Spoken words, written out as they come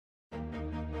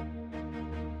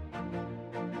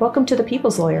Welcome to The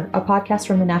People's Lawyer, a podcast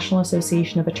from the National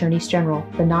Association of Attorneys General,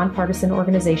 the nonpartisan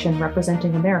organization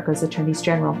representing America's attorneys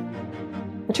general.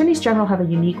 Attorneys general have a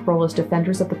unique role as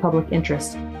defenders of the public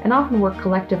interest and often work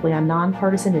collectively on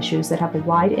nonpartisan issues that have a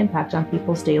wide impact on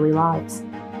people's daily lives.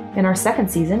 In our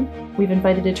second season, we've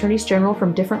invited attorneys general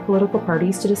from different political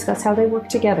parties to discuss how they work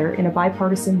together in a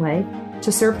bipartisan way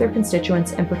to serve their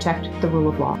constituents and protect the rule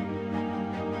of law.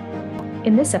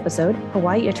 In this episode,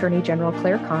 Hawaii Attorney General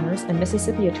Clare and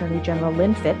Mississippi Attorney General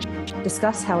Lynn Fitch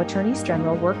discuss how attorneys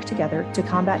general work together to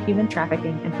combat human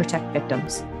trafficking and protect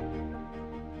victims.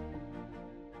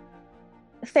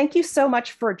 Thank you so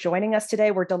much for joining us today.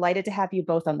 We're delighted to have you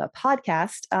both on the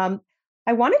podcast.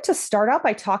 I wanted to start out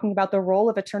by talking about the role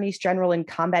of attorneys general in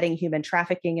combating human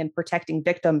trafficking and protecting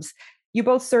victims. You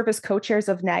both serve as co-chairs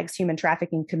of NAG's Human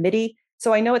Trafficking Committee,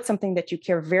 so I know it's something that you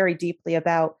care very deeply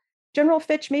about. General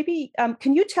Fitch, maybe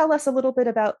can you tell us a little bit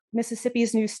about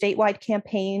Mississippi's new statewide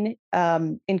campaign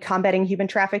in combating human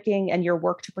trafficking and your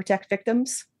work to protect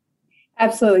victims?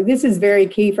 Absolutely. This is very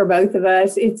key for both of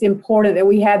us. It's important that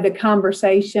we have the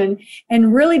conversation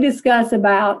and really discuss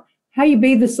about how you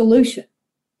be the solution.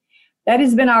 That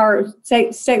has been our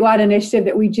statewide initiative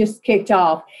that we just kicked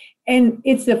off. And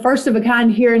it's the first of a kind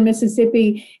here in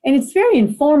Mississippi. And it's very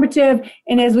informative.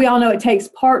 And as we all know, it takes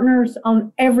partners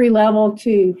on every level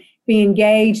to be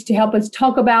engaged, to help us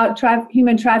talk about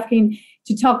human trafficking,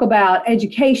 to talk about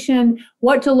education,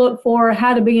 what to look for,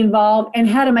 how to be involved, and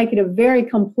how to make it a very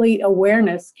complete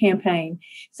awareness campaign.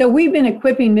 So we've been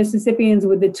equipping Mississippians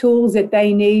with the tools that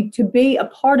they need to be a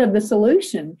part of the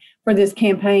solution for this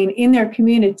campaign in their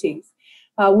communities.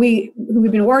 We've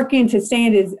been working to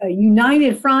stand as a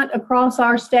united front across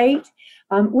our state.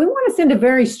 We want to send a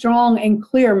very strong and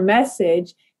clear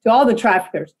message to all the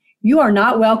traffickers. You are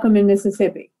not welcome in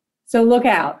Mississippi. So look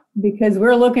out, because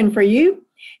we're looking for you,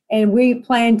 and we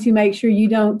plan to make sure you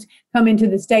don't come into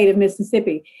the state of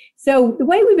Mississippi. So the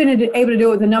way we've been able to do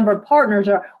it with a number of partners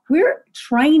are we're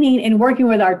training and working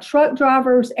with our truck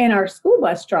drivers and our school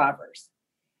bus drivers.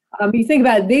 You think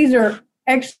about it, these are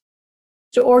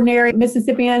extraordinary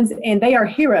Mississippians, and they are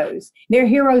heroes. They're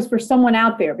heroes for someone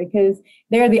out there because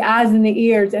they're the eyes and the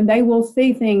ears, and they will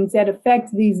see things that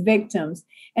affect these victims,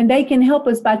 and they can help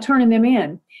us by turning them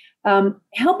in.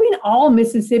 Helping all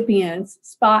Mississippians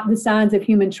spot the signs of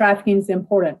human trafficking is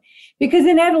important, because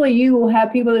inevitably you will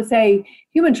have people that say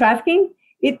human trafficking,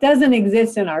 it doesn't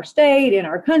exist in our state, in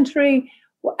our country.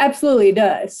 Well, absolutely it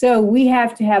does. So we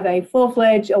have to have a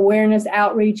full-fledged awareness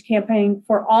outreach campaign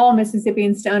for all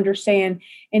Mississippians to understand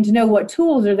and to know what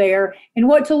tools are there and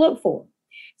what to look for.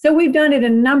 So we've done it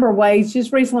in a number of ways.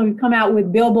 Just recently we've come out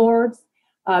with billboards,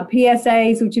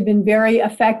 PSAs, which have been very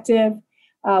effective.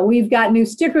 We've got new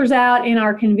stickers out in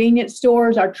our convenience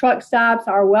stores, our truck stops,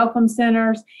 our welcome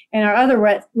centers, and our other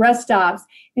rest stops.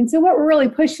 And so what we're really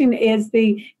pushing is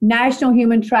the National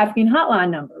Human Trafficking Hotline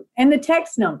number and the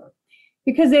text number.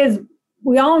 Because as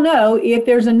we all know, if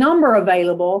there's a number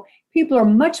available, people are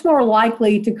much more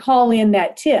likely to call in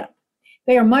that tip.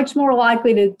 They are much more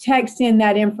likely to text in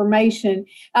that information.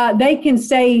 They can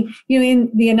stay, in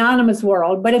the anonymous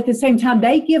world, but at the same time,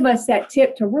 they give us that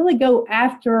tip to really go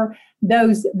after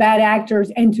those bad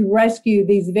actors and to rescue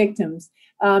these victims.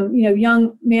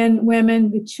 Young men, women,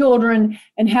 the children,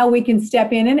 and how we can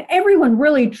step in. And everyone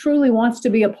really, truly wants to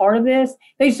be a part of this.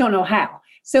 They just don't know how.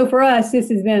 So for us, this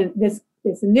has been this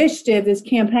initiative, this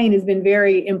campaign has been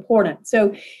very important.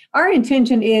 So our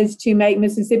intention is to make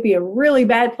Mississippi a really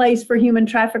bad place for human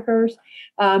traffickers,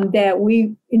 that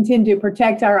we intend to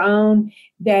protect our own,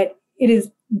 that it is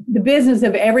the business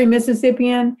of every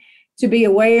Mississippian to be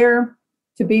aware,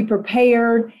 to be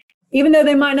prepared. Even though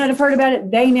they might not have heard about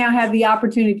it, they now have the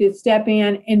opportunity to step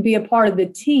in and be a part of the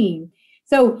team.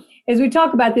 So as we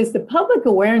talk about this, the public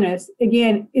awareness,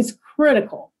 again, is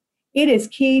critical. It is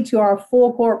key to our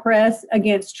full court press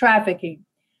against trafficking.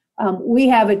 We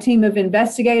have a team of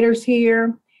investigators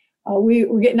here.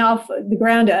 We're getting off the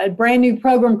ground a brand new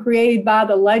program created by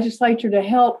the legislature to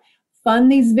help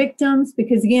fund these victims,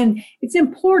 because again, it's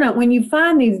important when you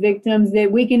find these victims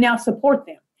that we can now support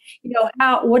them.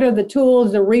 What are the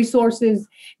tools, the resources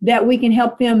that we can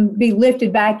help them be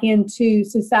lifted back into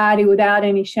society without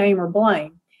any shame or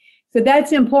blame. So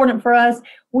that's important for us.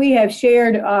 We have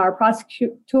shared our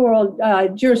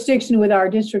prosecutorial jurisdiction with our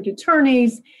district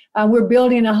attorneys. We're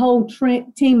building a whole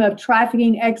team of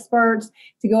trafficking experts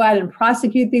to go out and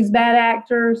prosecute these bad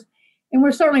actors. And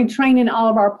we're certainly training all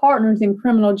of our partners in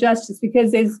criminal justice,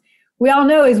 because as we all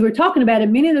know, as we're talking about it,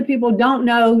 many of the people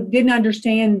didn't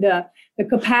understand the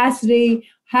capacity,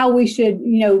 how we should,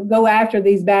 go after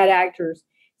these bad actors.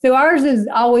 So ours is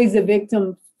always a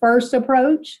victim first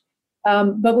approach.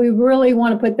 But we really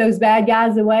want to put those bad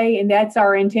guys away. And that's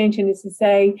our intention, is to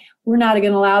say, we're not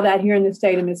going to allow that here in the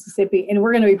state of Mississippi. And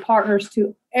we're going to be partners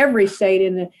to every state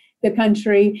in the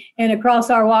country and across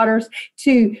our waters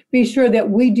to be sure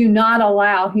that we do not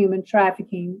allow human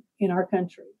trafficking in our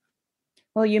country.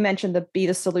 Well, you mentioned the Be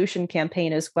the Solution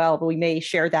campaign as well, but we may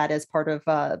share that as part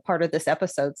of this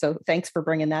episode. So thanks for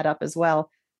bringing that up as well.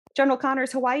 General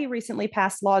Connors, Hawaii recently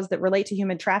passed laws that relate to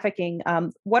human trafficking.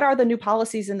 What are the new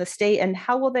policies in the state, and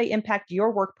how will they impact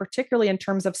your work, particularly in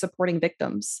terms of supporting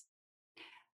victims?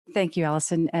 Thank you,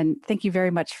 Allison. And thank you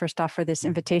very much, first off, for this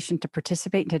invitation to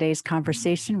participate in today's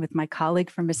conversation with my colleague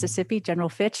from Mississippi, General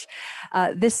Fitch.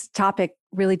 This topic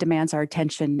really demands our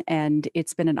attention, and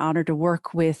it's been an honor to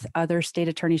work with other state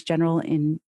attorneys general,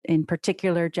 in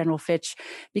particular, General Fitch,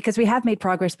 because we have made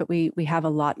progress, but we have a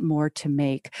lot more to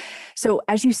make. So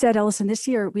as you said, Ellison, this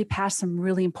year we passed some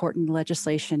really important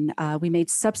legislation. We made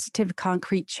substantive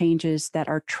concrete changes that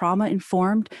are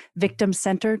trauma-informed,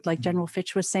 victim-centered, like General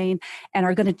Fitch was saying, and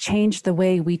are going to change the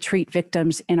way we treat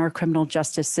victims in our criminal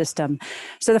justice system.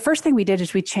 So the first thing we did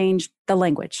is we changed the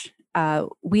language.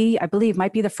 We, I believe,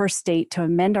 might be the first state to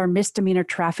amend our misdemeanor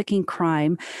trafficking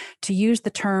crime to use the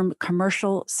term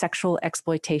commercial sexual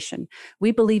exploitation.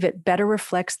 We believe it better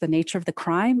reflects the nature of the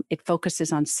crime. It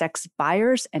focuses on sex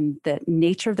buyers and the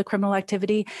nature of the criminal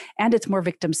activity, and it's more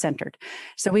victim-centered.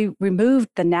 So we removed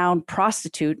the noun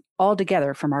prostitute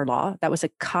altogether from our law. That was a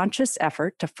conscious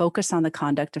effort to focus on the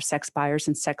conduct of sex buyers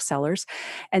and sex sellers.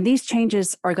 And these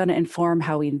changes are going to inform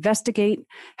how we investigate,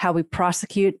 how we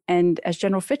prosecute, and as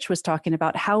General Fitch was talking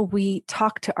about, how we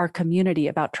talk to our community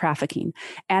about trafficking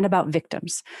and about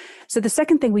victims. So the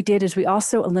second thing we did is we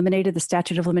also eliminated the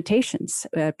statute of limitations.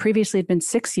 Previously it had been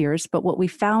 6 years, but what we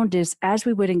found is as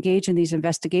we would engage in these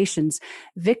investigations,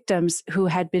 victims who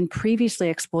had been previously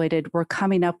exploited were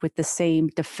coming up with the same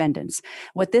defendants.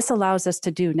 What this allows us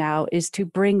to do now is to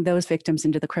bring those victims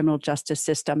into the criminal justice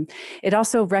system. It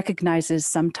also recognizes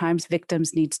sometimes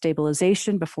victims need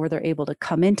stabilization before they're able to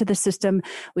come into the system.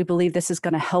 We believe this is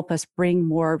going to help us bring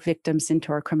more victims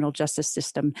into our criminal justice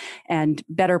system and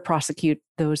better prosecute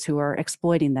those who are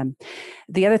exploiting them.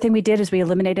 The other thing we did is we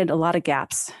eliminated a lot of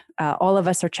gaps. All of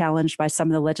us are challenged by some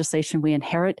of the legislation we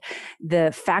inherit.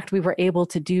 The fact we were able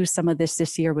to do some of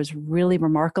this year was really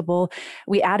remarkable.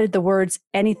 We added the words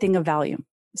anything of value.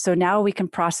 So now we can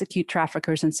prosecute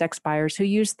traffickers and sex buyers who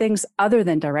use things other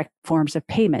than direct forms of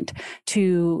payment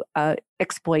to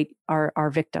exploit our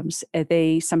victims.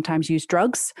 They sometimes use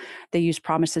drugs. They use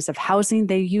promises of housing.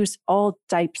 They use all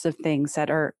types of things that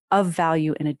are of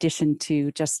value in addition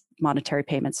to just monetary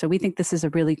payments. So we think this is a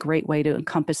really great way to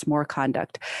encompass more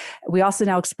conduct. We also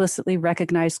now explicitly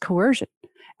recognize coercion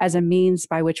as a means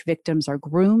by which victims are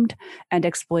groomed and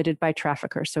exploited by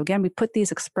traffickers. So again, we put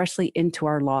these expressly into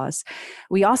our laws.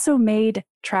 We also made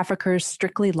traffickers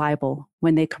strictly liable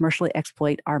when they commercially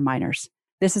exploit our minors.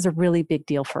 This is a really big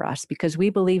deal for us because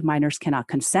we believe minors cannot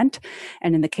consent.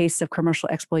 And in the case of commercial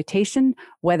exploitation,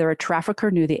 whether a trafficker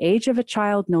knew the age of a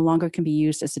child no longer can be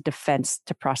used as a defense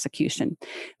to prosecution.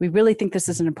 We really think this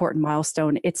is an important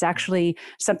milestone. It's actually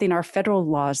something our federal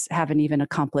laws haven't even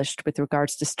accomplished with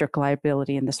regards to strict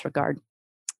liability in this regard.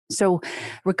 So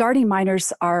regarding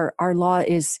minors, our law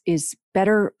is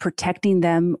better protecting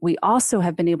them. We also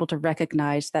have been able to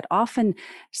recognize that often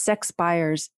sex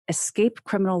buyers escape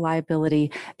criminal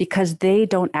liability because they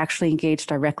don't actually engage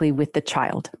directly with the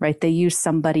child, right? They use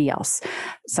somebody else,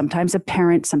 sometimes a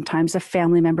parent, sometimes a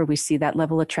family member. We see that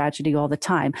level of tragedy all the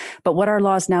time. But what our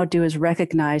laws now do is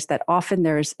recognize that often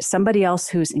there's somebody else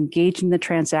who's engaged in the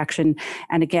transaction.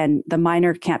 And again, the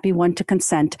minor can't be one to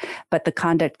consent, but the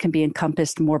conduct can be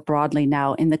encompassed more broadly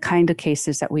now in the kind of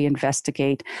cases that we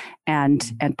investigate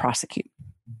and prosecute.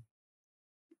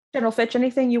 General Fitch,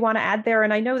 anything you want to add there?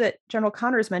 And I know that General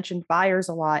Connors mentioned buyers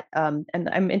a lot, and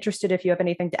I'm interested if you have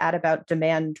anything to add about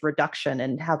demand reduction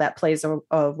and how that plays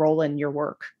a role in your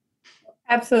work.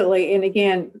 Absolutely. And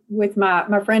again, with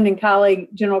my friend and colleague,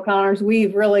 General Connors,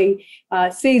 we've really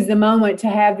seized the moment to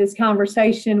have this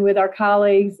conversation with our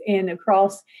colleagues and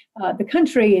across the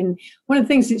country. And one of the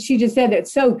things that she just said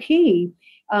that's so key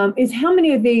is how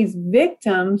many of these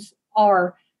victims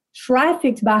are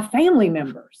trafficked by family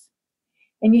members.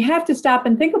 And you have to stop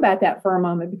and think about that for a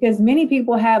moment, because many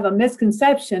people have a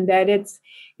misconception that it's,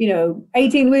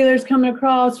 18-wheelers coming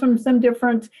across from some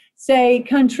different state,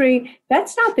 country.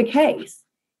 That's not the case.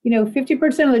 50%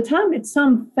 of the time, it's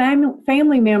some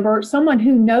family member, someone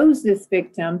who knows this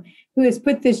victim, who has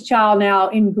put this child now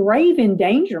in grave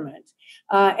endangerment.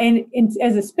 And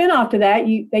as a spinoff to that,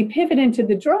 they pivot into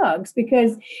the drugs,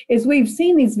 because as we've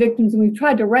seen these victims and we've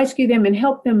tried to rescue them and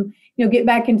help them get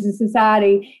back into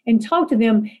society and talk to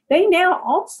them, they now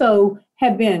also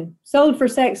have been sold for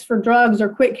sex, for drugs, or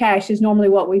quick cash is normally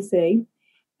what we see.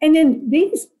 And then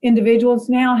these individuals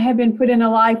now have been put in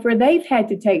a life where they've had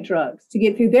to take drugs to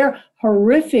get through their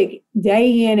horrific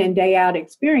day in and day out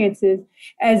experiences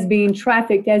as being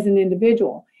trafficked as an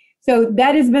individual. So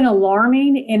that has been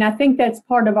alarming. And I think that's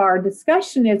part of our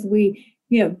discussion as we,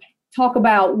 talk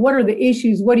about what are the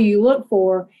issues, what do you look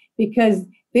for, because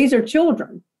these are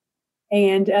children.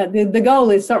 And the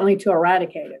goal is certainly to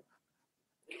eradicate it.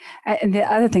 And the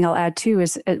other thing I'll add too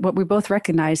is what we both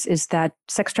recognize is that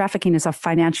sex trafficking is a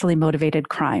financially motivated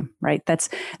crime, right?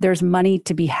 There's money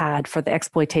to be had for the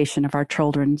exploitation of our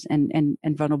children and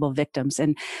vulnerable victims.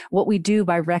 And what we do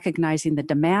by recognizing the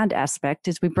demand aspect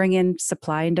is we bring in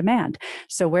supply and demand.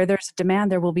 So where there's a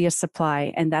demand, there will be a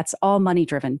supply, and that's all money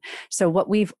driven. So what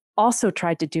we've also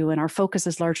tried to do, and our focus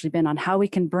has largely been on how we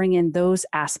can bring in those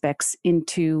aspects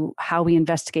into how we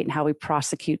investigate and how we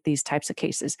prosecute these types of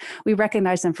cases. We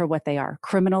recognize them for what they are: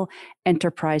 criminal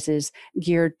enterprises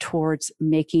geared towards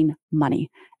making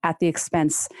money at the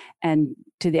expense and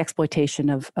to the exploitation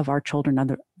of our children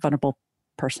and other vulnerable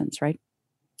persons, right?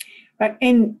 Right.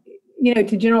 And,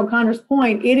 to General Connor's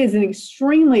point, it is an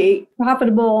extremely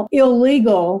profitable,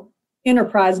 illegal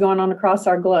enterprise going on across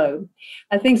our globe.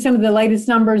 I think some of the latest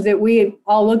numbers that we had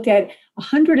all looked at,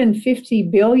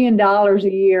 $150 billion a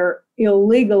year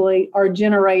illegally are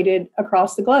generated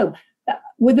across the globe.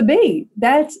 With a B,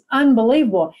 that's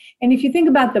unbelievable. And if you think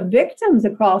about the victims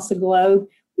across the globe,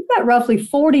 we've got roughly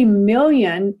 40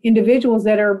 million individuals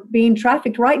that are being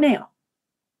trafficked right now.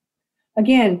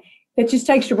 Again, that just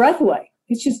takes your breath away.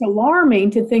 It's just alarming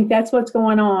to think that's what's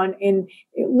going on. And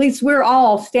at least we're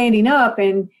all standing up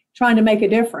and trying to make a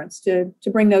difference to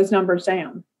bring those numbers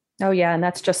down. Oh, yeah. And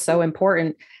that's just so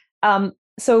important.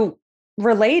 So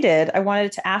related, I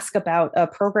wanted to ask about a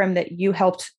program that you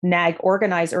helped NAG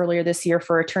organize earlier this year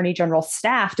for Attorney General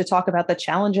staff to talk about the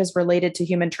challenges related to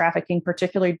human trafficking,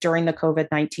 particularly during the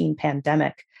COVID-19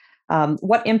 pandemic.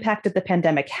 What impact did the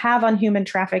pandemic have on human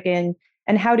trafficking?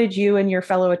 And how did you and your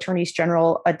fellow attorneys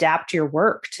general adapt your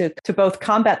work to both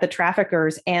combat the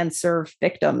traffickers and serve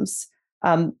victims?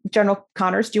 General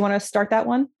Connors, do you want to start that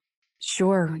one?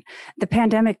 Sure. The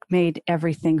pandemic made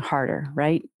everything harder,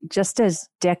 right? Just as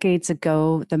decades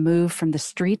ago, the move from the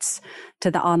streets to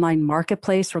the online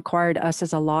marketplace required us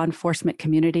as a law enforcement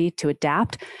community to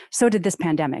adapt, so did this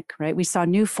pandemic, right? We saw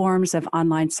new forms of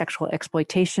online sexual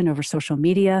exploitation over social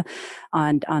media,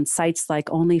 on sites like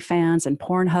OnlyFans and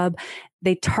Pornhub.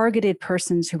 They targeted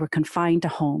persons who were confined to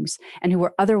homes and who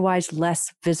were otherwise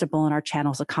less visible in our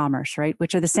channels of commerce, right?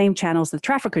 Which are the same channels that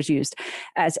traffickers used.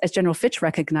 As General Fitch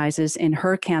recognizes in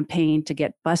her campaign to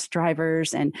get bus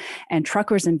drivers and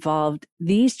truckers involved,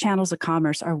 these channels of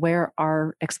commerce are where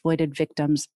our exploited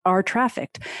victims are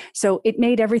trafficked. So it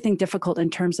made everything difficult in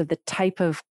terms of the type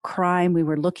of crime we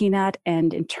were looking at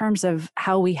and in terms of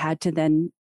how we had to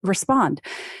then respond.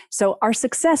 So our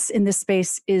success in this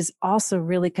space is also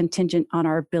really contingent on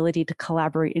our ability to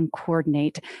collaborate and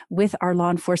coordinate with our law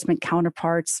enforcement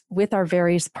counterparts, with our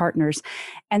various partners.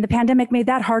 And the pandemic made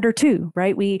that harder too,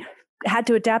 right? We had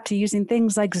to adapt to using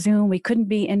things like Zoom. We couldn't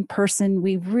be in person.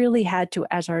 We really had to,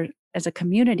 as a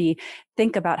community,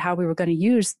 think about how we were going to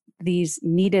use these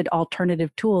needed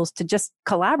alternative tools to just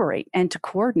collaborate and to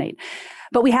coordinate.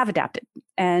 But we have adapted,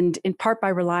 and in part by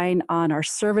relying on our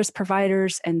service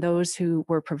providers and those who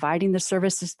were providing the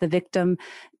services to the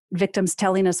victims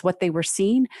telling us what they were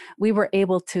seeing, we were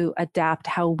able to adapt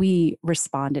how we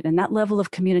responded. And that level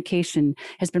of communication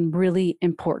has been really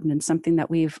important and something that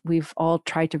we've all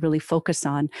tried to really focus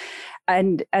on.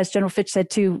 And as General Fitch said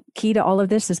too, key to all of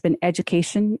this has been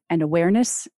education and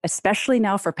awareness, especially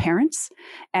now for parents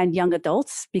and young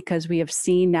adults, because we have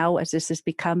seen now as this has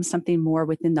become something more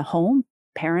within the home,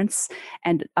 parents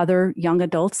and other young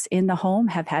adults in the home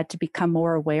have had to become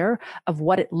more aware of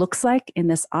what it looks like in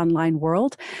this online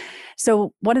world.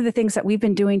 So one of the things that we've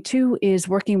been doing too is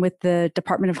working with the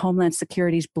Department of Homeland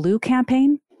Security's Blue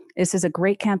campaign. This is a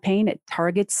great campaign. It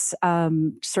targets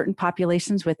certain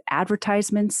populations with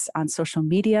advertisements on social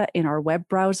media, in our web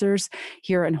browsers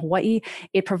here in Hawaii.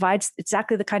 It provides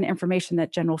exactly the kind of information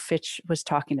that General Fitch was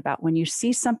talking about. When you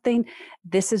see something,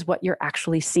 this is what you're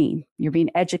actually seeing. You're being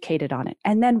educated on it.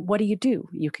 And then what do?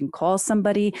 You can call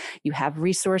somebody. You have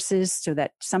resources so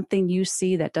that something you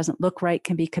see that doesn't look right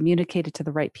can be communicated to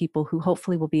the right people who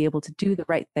hopefully will be able to do the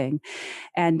right thing.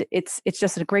 And it's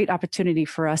just a great opportunity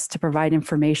for us to provide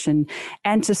information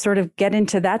and to sort of get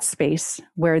into that space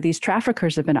where these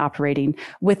traffickers have been operating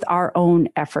with our own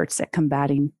efforts at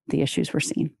combating the issues we're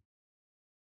seeing.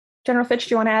 General Fitch,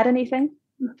 do you want to add anything?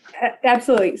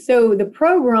 Absolutely. So the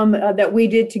program that we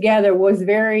did together was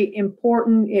very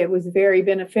important. It was very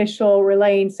beneficial,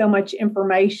 relaying so much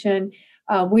information.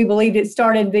 We believed it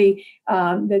started the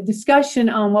discussion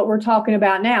on what we're talking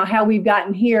about now, how we've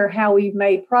gotten here, how we've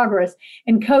made progress.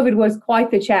 And COVID was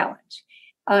quite the challenge.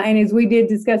 And as we did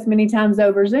discuss many times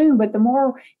over Zoom, but the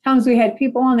more times we had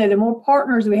people on there, the more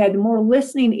partners we had, the more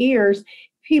listening ears,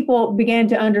 people began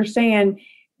to understand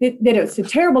that it's a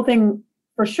terrible thing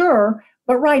for sure.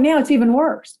 But right now it's even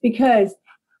worse because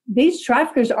these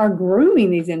traffickers are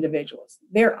grooming these individuals.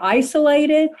 They're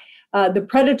isolated. The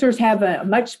predators have a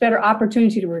much better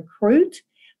opportunity to recruit,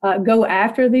 go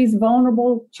after these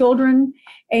vulnerable children.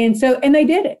 And they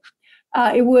did it.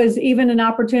 It was even an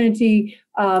opportunity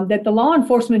that the law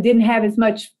enforcement didn't have as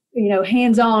much,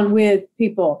 hands-on with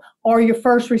people or your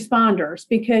first responders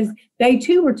because they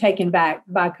too were taken back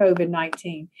by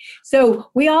COVID-19. So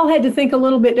we all had to think a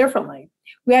little bit differently.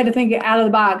 We had to think out of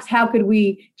the box. How could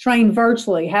we train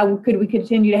virtually? How could we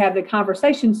continue to have the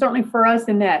conversation? Certainly for us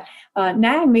in that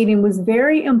NAG meeting was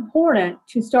very important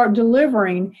to start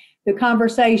delivering the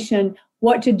conversation,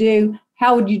 what to do,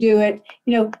 how would you do it?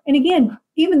 And again,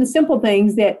 even the simple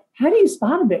things that, how do you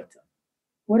spot a victim?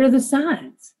 What are the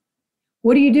signs?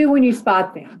 What do you do when you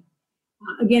spot them?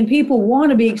 Again, people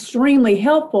want to be extremely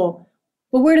helpful,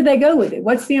 but where do they go with it?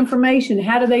 What's the information?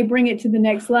 How do they bring it to the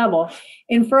next level?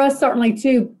 And for us, certainly,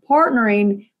 too,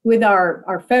 partnering with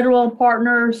our federal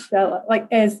partners, like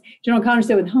as General Connor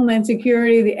said, with Homeland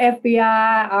Security, the FBI,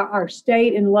 our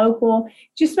state and local,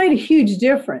 just made a huge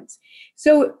difference.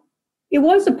 So it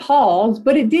was a pause,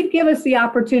 but it did give us the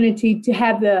opportunity to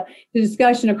have the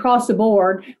discussion across the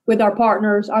board with our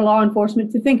partners, our law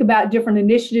enforcement, to think about different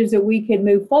initiatives that we could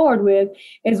move forward with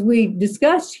as we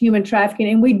discussed human trafficking.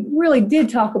 And we really did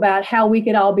talk about how we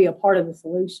could all be a part of the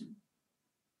solution.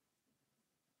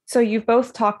 So you've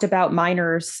both talked about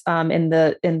minors in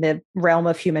the realm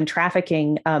of human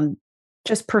trafficking.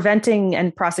 Just preventing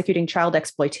and prosecuting child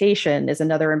exploitation is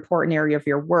another important area of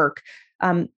your work.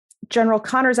 General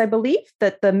Connors, I believe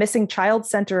that the Missing Child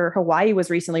Center Hawaii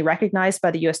was recently recognized by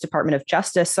the U.S. Department of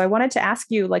Justice. So I wanted to ask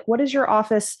you, how does your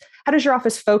office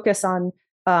focus on,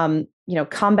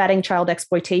 combating child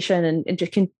exploitation? And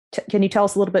can you tell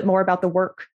us a little bit more about the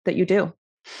work that you do?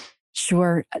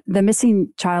 Sure. The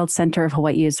Missing Child Center of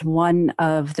Hawaii is one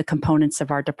of the components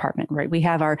of our department, right? We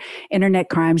have our Internet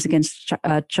Crimes Against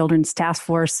Children's Task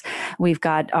Force. We've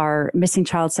got our Missing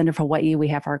Child Center of Hawaii. We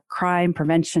have our Crime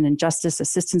Prevention and Justice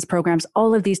Assistance Programs.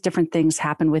 All of these different things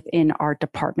happen within our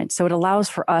department. So it allows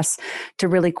for us to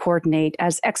really coordinate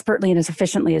as expertly and as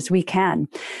efficiently as we can.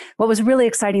 What was really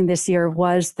exciting this year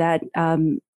was that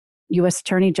U.S.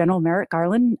 Attorney General Merrick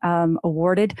Garland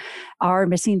awarded our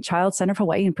Missing Child Center of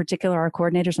Hawaii, in particular our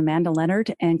coordinators Amanda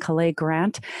Leonard and Clare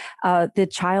Grant, the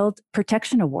Child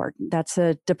Protection Award. That's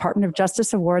a Department of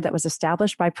Justice award that was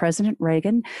established by President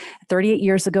Reagan 38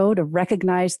 years ago to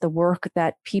recognize the work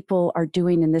that people are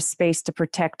doing in this space to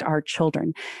protect our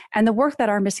children. And the work that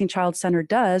our Missing Child Center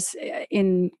does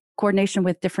in coordination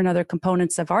with different other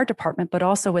components of our department, but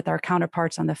also with our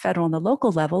counterparts on the federal and the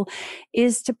local level,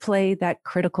 is to play that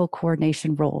critical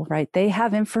coordination role, right? They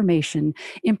have information,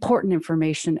 important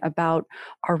information about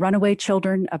our runaway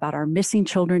children, about our missing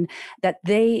children that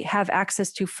they have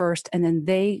access to first, and then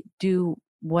they do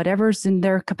whatever's in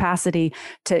their capacity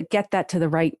to get that to the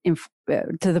right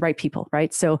people,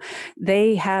 right? So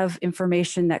they have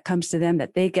information that comes to them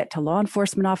that they get to law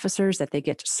enforcement officers, that they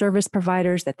get to service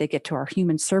providers, that they get to our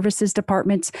human services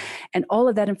departments. And all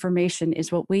of that information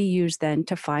is what we use then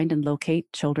to find and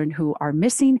locate children who are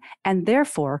missing and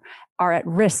therefore are at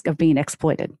risk of being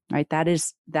exploited, right? That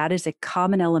is a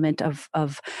common element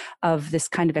of this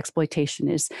kind of exploitation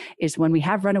is when we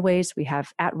have runaways, we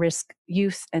have at-risk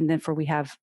youth, and then we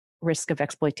have risk of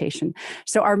exploitation.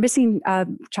 So our Missing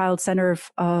Child Center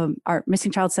of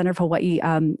Hawaii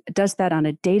does that on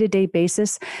a day-to-day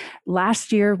basis.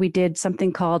 Last year, we did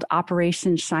something called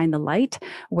Operation Shine the Light,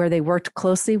 where they worked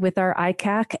closely with our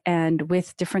ICAC and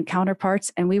with different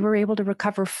counterparts, and we were able to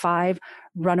recover 5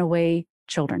 runaway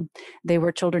children. They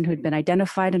were children who'd been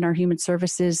identified in our Human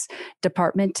Services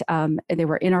Department. They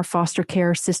were in our foster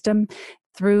care system.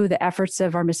 Through the efforts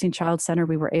of our Missing Child Center,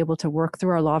 we were able to work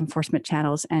through our law enforcement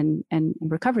channels and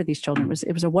recover these children.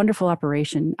 It was a wonderful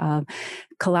operation,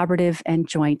 collaborative and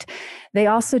joint. They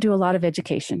also do a lot of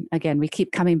education. Again, we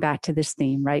keep coming back to this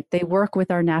theme, right? They work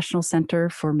with our National Center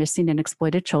for Missing and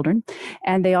Exploited Children,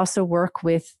 and they also work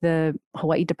with the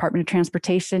Hawaii Department of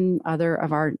Transportation, other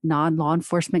of our non-law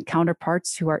enforcement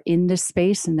counterparts who are in this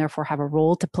space and therefore have a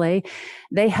role to play.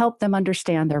 They help them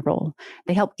understand their role.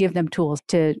 They help give them tools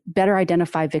to better identify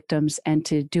victims and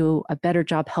to do a better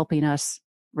job helping us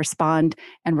respond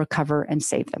and recover and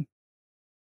save them.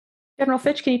 General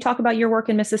Fitch, can you talk about your work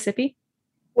in Mississippi?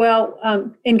 Well,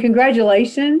 and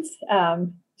congratulations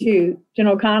to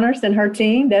General Connors and her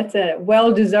team. That's a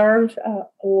well-deserved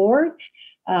award.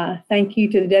 Thank you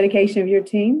to the dedication of your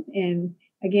team. And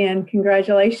again,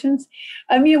 congratulations.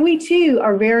 We too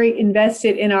are very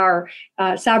invested in our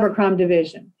cybercrime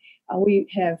division. We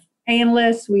have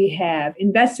analysts, we have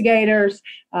investigators,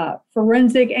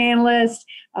 forensic analysts,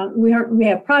 we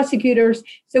have prosecutors.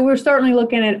 So we're certainly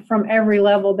looking at it from every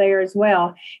level there as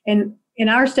well. And in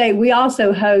our state, we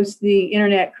also host the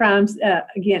Internet Crimes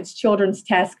Against Children's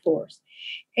Task Force.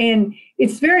 And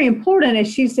it's very important,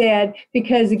 as she said,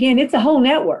 because again, it's a whole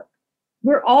network.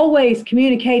 We're always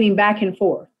communicating back and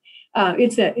forth.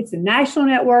 It's a national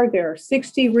network. There are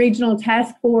 60 regional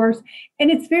task force,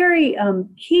 and it's very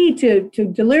key to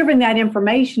delivering that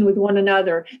information with one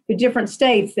another, the different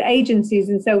states, the agencies,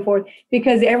 and so forth,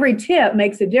 because every tip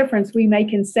makes a difference. We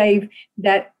can save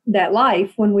that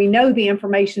life when we know the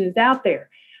information is out there.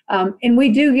 And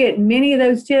we do get many of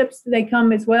those tips. They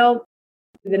come as well,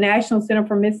 the National Center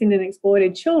for Missing and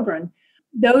Exploited Children.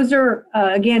 Those are,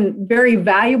 again, very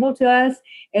valuable to us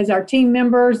as our team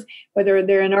members, whether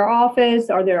they're in our office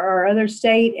or there are other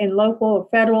state and local or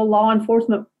federal law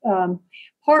enforcement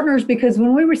partners, because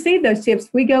when we receive those tips,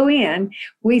 we go in,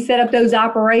 we set up those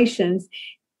operations,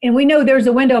 and we know there's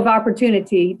a window of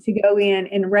opportunity to go in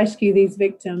and rescue these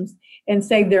victims and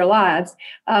save their lives.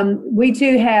 We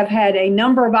too have had a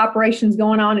number of operations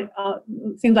going on. It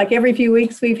seems like every few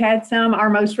weeks we've had some. Our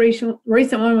most recent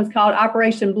one was called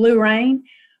Operation Blue Rain.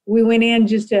 We went in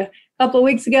just a couple of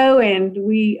weeks ago and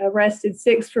we arrested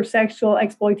 6 for sexual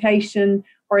exploitation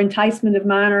or enticement of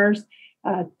minors.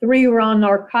 3 were on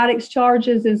narcotics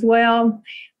charges as well,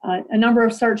 a number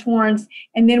of search warrants,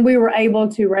 and then we were able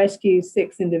to rescue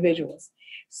 6 individuals.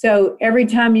 So every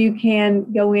time you can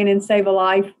go in and save a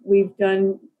life, we've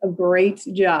done a great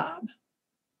job.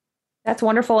 That's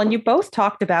wonderful. And you both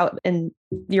talked about in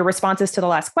your responses to the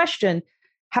last question,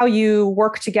 how you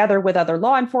work together with other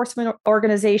law enforcement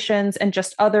organizations and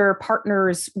just other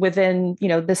partners within,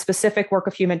 the specific work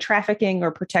of human trafficking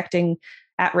or protecting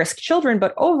at-risk children.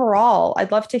 But overall,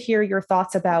 I'd love to hear your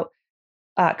thoughts about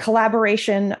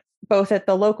collaboration, both at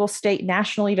the local, state,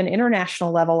 national, even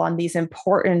international level on these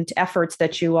important efforts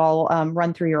that you all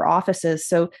run through your offices.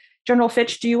 So General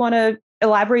Fitch, do you want to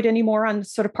elaborate any more on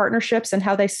sort of partnerships and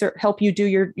how they help you do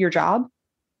your job?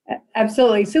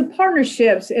 Absolutely. So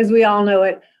partnerships, as we all know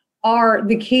it, are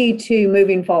the key to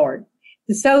moving forward.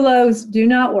 The solos do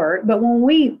not work, but when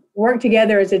we work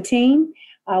together as a team,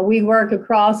 we work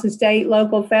across the state,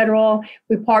 local, federal.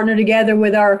 We partner together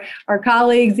with our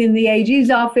colleagues in the AG's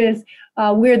office.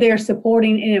 We're there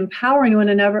supporting and empowering one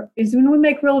another is when we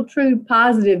make real, true,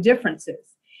 positive differences.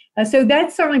 So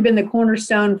that's certainly been the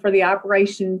cornerstone for the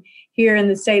operation here in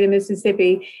the state of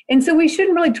Mississippi. And so we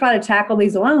shouldn't really try to tackle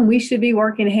these alone. We should be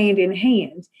working hand in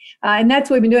hand. And that's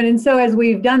what we've been doing. And so as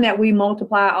we've done that, we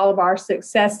multiply all of our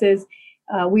successes.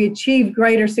 We achieve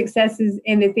greater successes.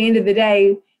 And at the end of the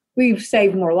day, we've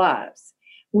saved more lives,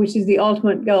 which is the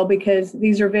ultimate goal, because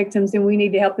these are victims and we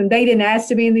need to help them. They didn't ask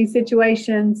to be in these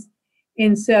situations.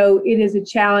 And so it is a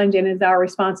challenge and it's our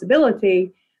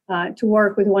responsibility to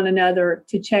work with one another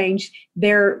to change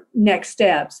their next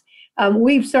steps.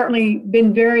 We've certainly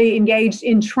been very engaged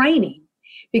in training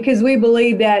because we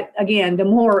believe that, again, the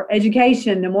more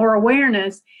education, the more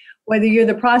awareness, whether you're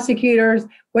the prosecutors,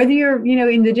 whether you're,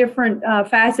 in the different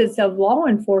facets of law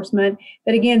enforcement,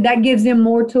 that again, that gives them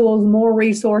more tools, more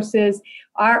resources.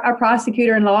 Our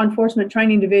prosecutor and law enforcement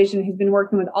training division has been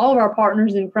working with all of our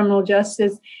partners in criminal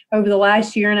justice over the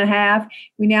last year and a half.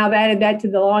 We now have added that to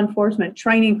the law enforcement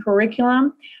training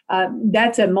curriculum.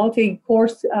 That's a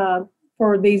multi-course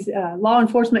for these law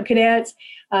enforcement cadets,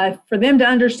 for them to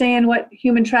understand what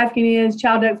human trafficking is,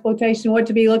 child exploitation, what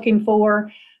to be looking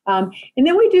for. And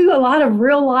then we do a lot of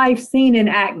real life scene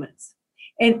enactments.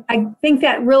 And I think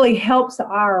that really helps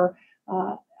all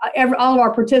of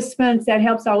our participants. That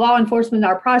helps our law enforcement,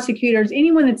 our prosecutors,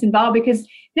 anyone that's involved, because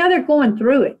now they're going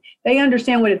through it. They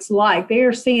understand what it's like. They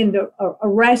are seeing a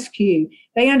rescue.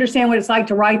 They understand what it's like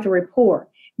to write the report.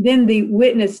 Then the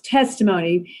witness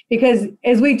testimony, because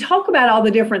as we talk about all the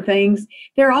different things,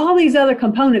 there are all these other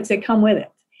components that come with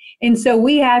it. And so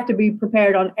we have to be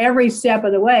prepared on every step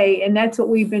of the way. And that's what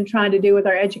we've been trying to do with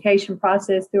our education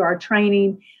process through our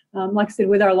training, like I said,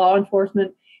 with our law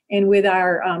enforcement and with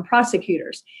our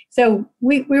prosecutors. So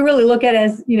we really look at it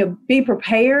as, be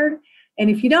prepared. And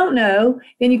if you don't know,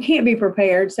 then you can't be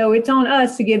prepared. So it's on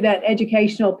us to give that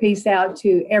educational piece out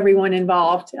to everyone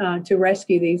involved to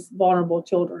rescue these vulnerable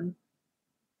children.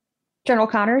 General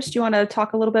Connors, do you want to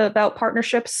talk a little bit about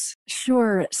partnerships?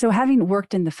 Sure. So, having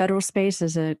worked in the federal space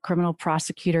as a criminal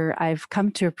prosecutor, I've come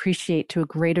to appreciate to a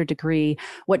greater degree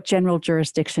what general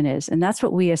jurisdiction is. And that's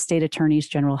what we as state attorneys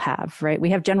general have, right? We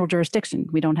have general jurisdiction.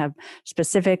 We don't have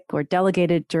specific or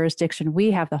delegated jurisdiction. We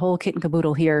have the whole kit and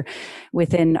caboodle here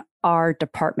within our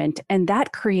department. And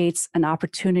that creates an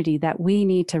opportunity that we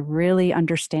need to really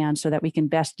understand so that we can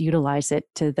best utilize it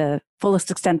to the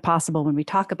fullest extent possible when we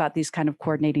talk about these kind of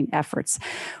coordinating efforts.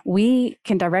 We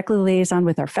can directly liaison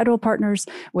with our federal partners,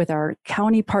 with our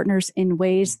county partners in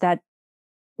ways that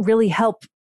really help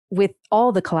with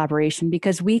all the collaboration,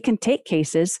 because we can take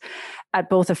cases at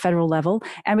both a federal level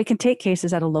and we can take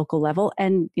cases at a local level.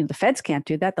 And the feds can't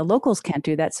do that. The locals can't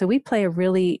do that. So we play a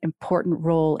really important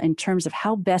role in terms of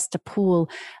how best to pool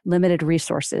limited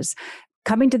resources.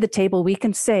 Coming to the table, we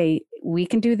can say, we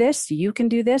can do this, you can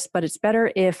do this, but it's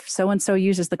better if so-and-so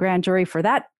uses the grand jury for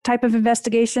that type of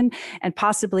investigation, and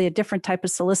possibly a different type of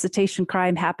solicitation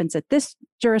crime happens at this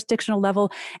jurisdictional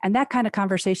level. And that kind of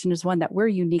conversation is one that we're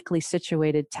uniquely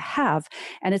situated to have.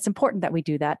 And it's important that we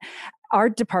do that. Our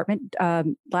department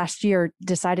last year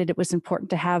decided it was important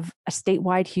to have a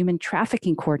statewide human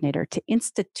trafficking coordinator to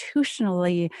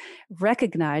institutionally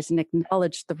recognize and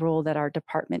acknowledge the role that our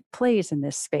department plays in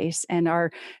this space. And our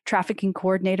trafficking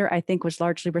coordinator, I think, was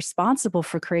largely responsible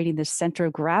for creating this center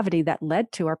of gravity that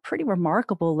led to our pretty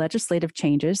remarkable legislative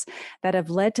changes that have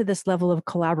led to this level of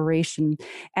collaboration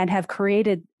and have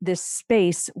created this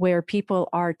space where people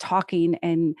are talking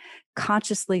and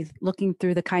consciously looking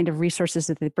through the kind of resources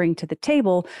that they bring to the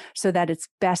table so that it's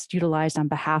best utilized on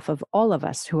behalf of all of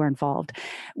us who are involved.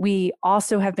 We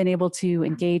also have been able to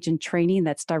engage in training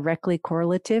that's directly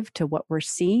correlative to what we're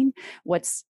seeing,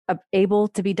 what's able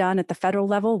to be done at the federal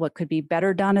level, what could be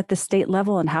better done at the state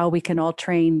level, and how we can all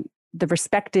train the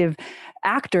respective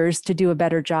actors to do a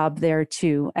better job there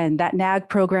too. And that NAG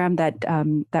program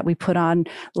that we put on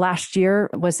last year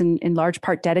was in large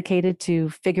part dedicated to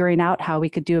figuring out how we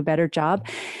could do a better job.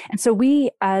 And so we,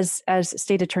 as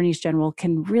state attorneys general,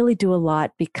 can really do a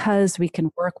lot because we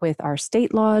can work with our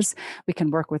state laws, we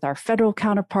can work with our federal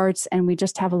counterparts, and we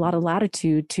just have a lot of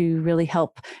latitude to really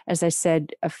help, as I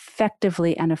said,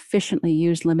 effectively and efficiently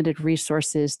use limited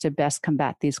resources to best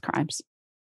combat these crimes.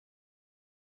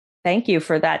 Thank you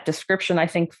for that description. I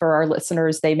think for our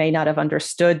listeners, they may not have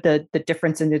understood the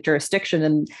difference in the jurisdiction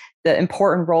and the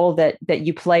important role that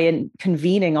you play in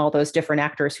convening all those different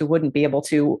actors who wouldn't be able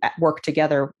to work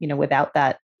together, without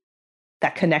that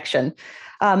connection.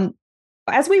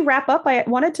 As we wrap up, I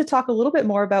wanted to talk a little bit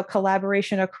more about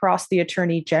collaboration across the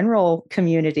Attorney General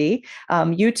community.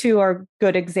 You two are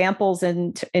good examples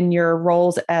in your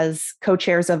roles as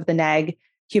co-chairs of the NAG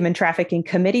Human Trafficking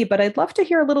Committee, but I'd love to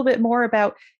hear a little bit more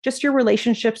about just your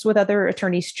relationships with other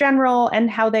attorneys general and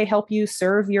how they help you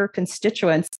serve your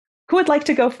constituents. Who would like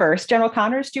to go first? General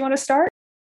Connors, do you want to start?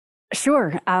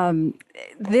 Sure.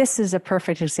 This is a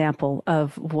perfect example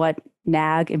of what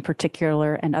NAG in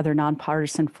particular and other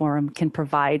nonpartisan forum can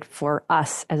provide for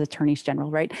us as attorneys general,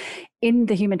 right? In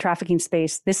the human trafficking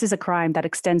space, this is a crime that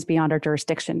extends beyond our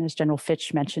jurisdiction, as General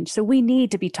Fitch mentioned. So we need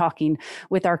to be talking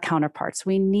with our counterparts.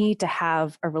 We need to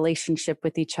have a relationship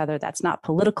with each other that's not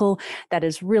political, that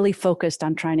is really focused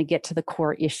on trying to get to the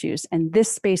core issues. And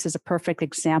this space is a perfect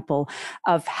example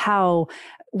of how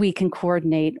we can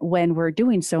coordinate when we're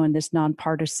doing so in this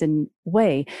nonpartisan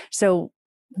way. So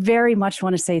very much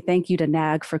want to say thank you to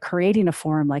NAG for creating a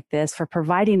forum like this, for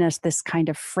providing us this kind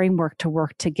of framework to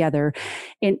work together.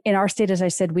 In our state, as I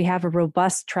said, we have a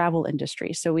robust travel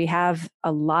industry. So we have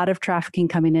a lot of trafficking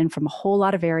coming in from a whole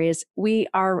lot of areas. We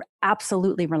are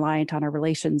absolutely reliant on our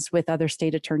relations with other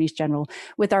state attorneys general,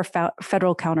 with our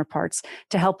federal counterparts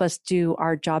to help us do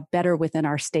our job better within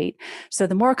our state. So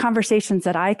the more conversations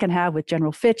that I can have with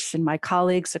General Fitch and my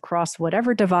colleagues across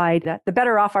whatever divide, the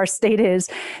better off our state is,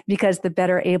 because the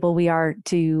better able we are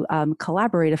to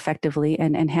collaborate effectively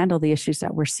and handle the issues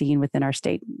that we're seeing within our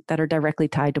state that are directly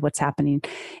tied to what's happening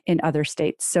in other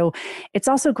states. So it's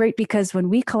also great because when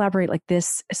we collaborate like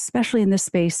this, especially in this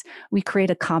space, we create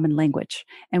a common language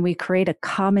and we create a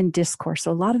common discourse.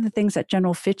 So a lot of the things that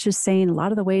General Fitch is saying, a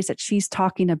lot of the ways that she's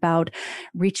talking about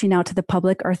reaching out to the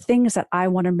public are things that I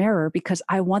want to mirror because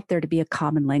I want there to be a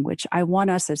common language. I want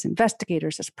us as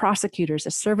investigators, as prosecutors,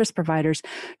 as service providers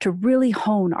to really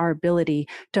hone our ability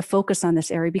to focus on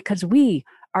this area because we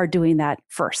are doing that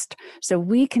first. So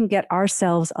we can get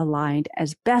ourselves aligned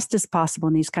as best as possible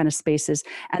in these kind of spaces,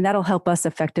 and that'll help us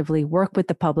effectively work with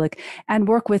the public and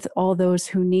work with all those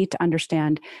who need to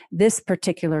understand this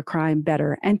particular crime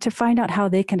better and to find out how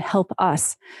they can help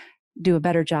us do a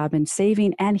better job in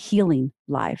saving and healing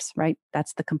lives, right?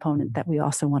 That's the component that we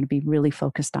also want to be really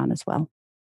focused on as well.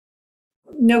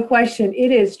 No question.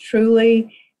 It is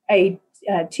truly a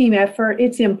team effort.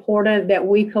 It's important that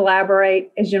we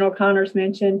collaborate, as General Connors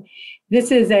mentioned.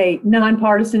 This is a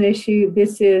nonpartisan issue.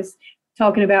 This is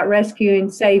talking about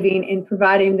rescuing, saving, and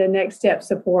providing the next step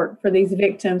support for these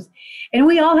victims. And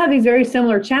we all have these very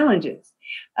similar challenges.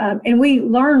 And we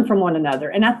learn from one another.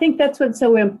 And I think that's what's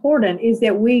so important is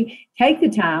that we take the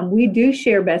time, we do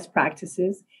share best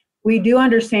practices, we do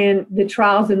understand the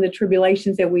trials and the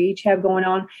tribulations that we each have going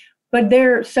on, but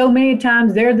there so many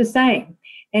times they're the same.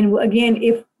 And again,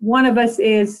 if one of us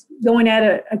is going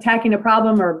at attacking a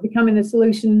problem or becoming the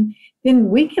solution, then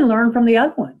we can learn from the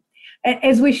other one,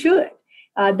 as we should.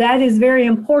 That is very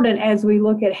important as we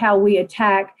look at how we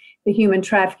attack the human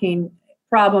trafficking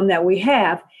problem that we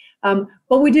have.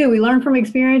 But we learn from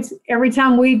experience every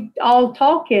time we all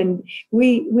talk, and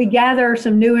we gather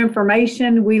some new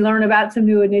information. We learn about some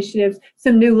new initiatives,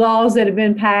 some new laws that have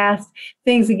been passed,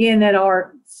 things again that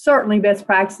are certainly best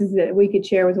practices that we could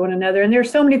share with one another. And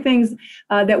there's so many things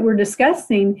that we're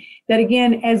discussing that,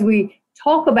 again, as we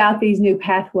talk about these new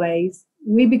pathways,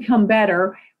 we become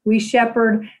better. We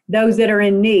shepherd those that are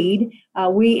in need.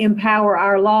 We empower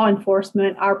our law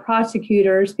enforcement, our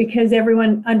prosecutors, because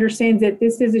everyone understands that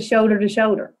this is a shoulder to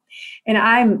shoulder. And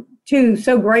I'm too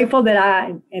so grateful that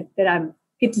I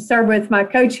get to serve with my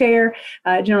co-chair,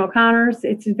 General Connors.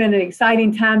 It's been an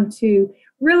exciting time to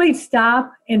really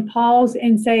stop and pause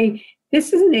and say,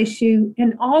 this is an issue,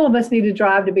 and all of us need to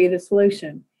drive to be the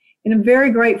solution. And I'm very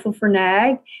grateful for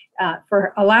NAG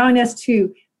for allowing us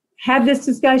to have this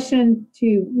discussion,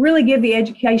 to really give the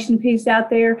education piece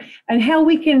out there, and how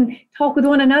we can talk with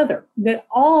one another, that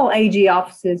all AG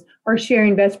offices are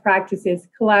sharing best practices,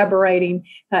 collaborating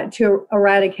to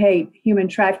eradicate human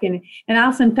trafficking. And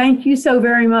Alison, thank you so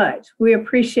very much. We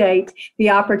appreciate the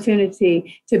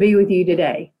opportunity to be with you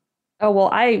today. Oh, well,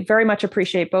 I very much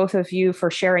appreciate both of you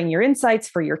for sharing your insights,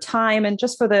 for your time, and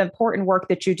just for the important work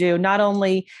that you do, not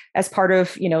only as part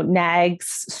of,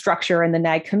 NAG's structure and the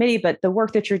NAG committee, but the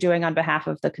work that you're doing on behalf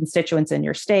of the constituents in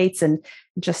your states and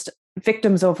just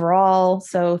victims overall.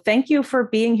 So thank you for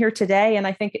being here today. And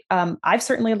I think I've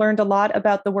certainly learned a lot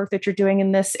about the work that you're doing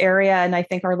in this area. And I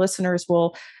think our listeners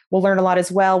will learn a lot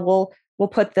as well. We'll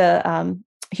put the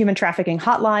human trafficking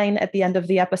hotline at the end of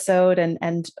the episode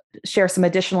and share some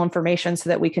additional information so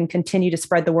that we can continue to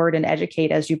spread the word and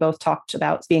educate, as you both talked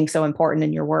about being so important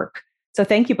in your work. So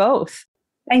thank you both.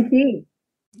 Thank you.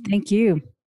 Thank you.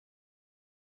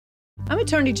 I'm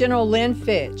Attorney General Lynn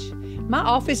Fitch. My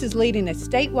office is leading a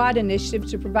statewide initiative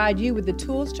to provide you with the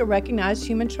tools to recognize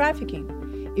human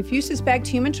trafficking. If you suspect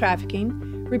human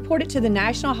trafficking, report it to the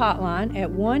national hotline at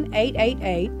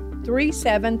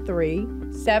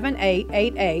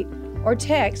 1-888-373-7888 or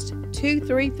text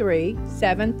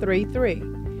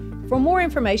 233-733. For more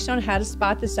information on how to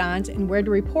spot the signs and where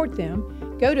to report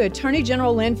them, go to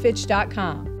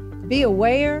attorneygenerallynnfitch.com. Be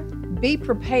aware, be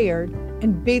prepared,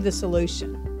 and be the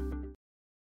solution.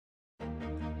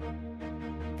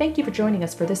 Thank you for joining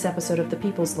us for this episode of The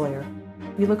People's Lawyer.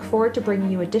 We look forward to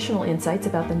bringing you additional insights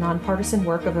about the nonpartisan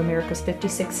work of America's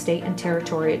 56 state and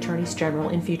territory attorneys general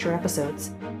in future episodes.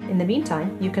 In the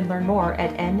meantime, you can learn more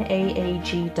at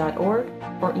naag.org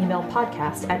or email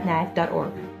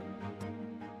podcast@nag.org.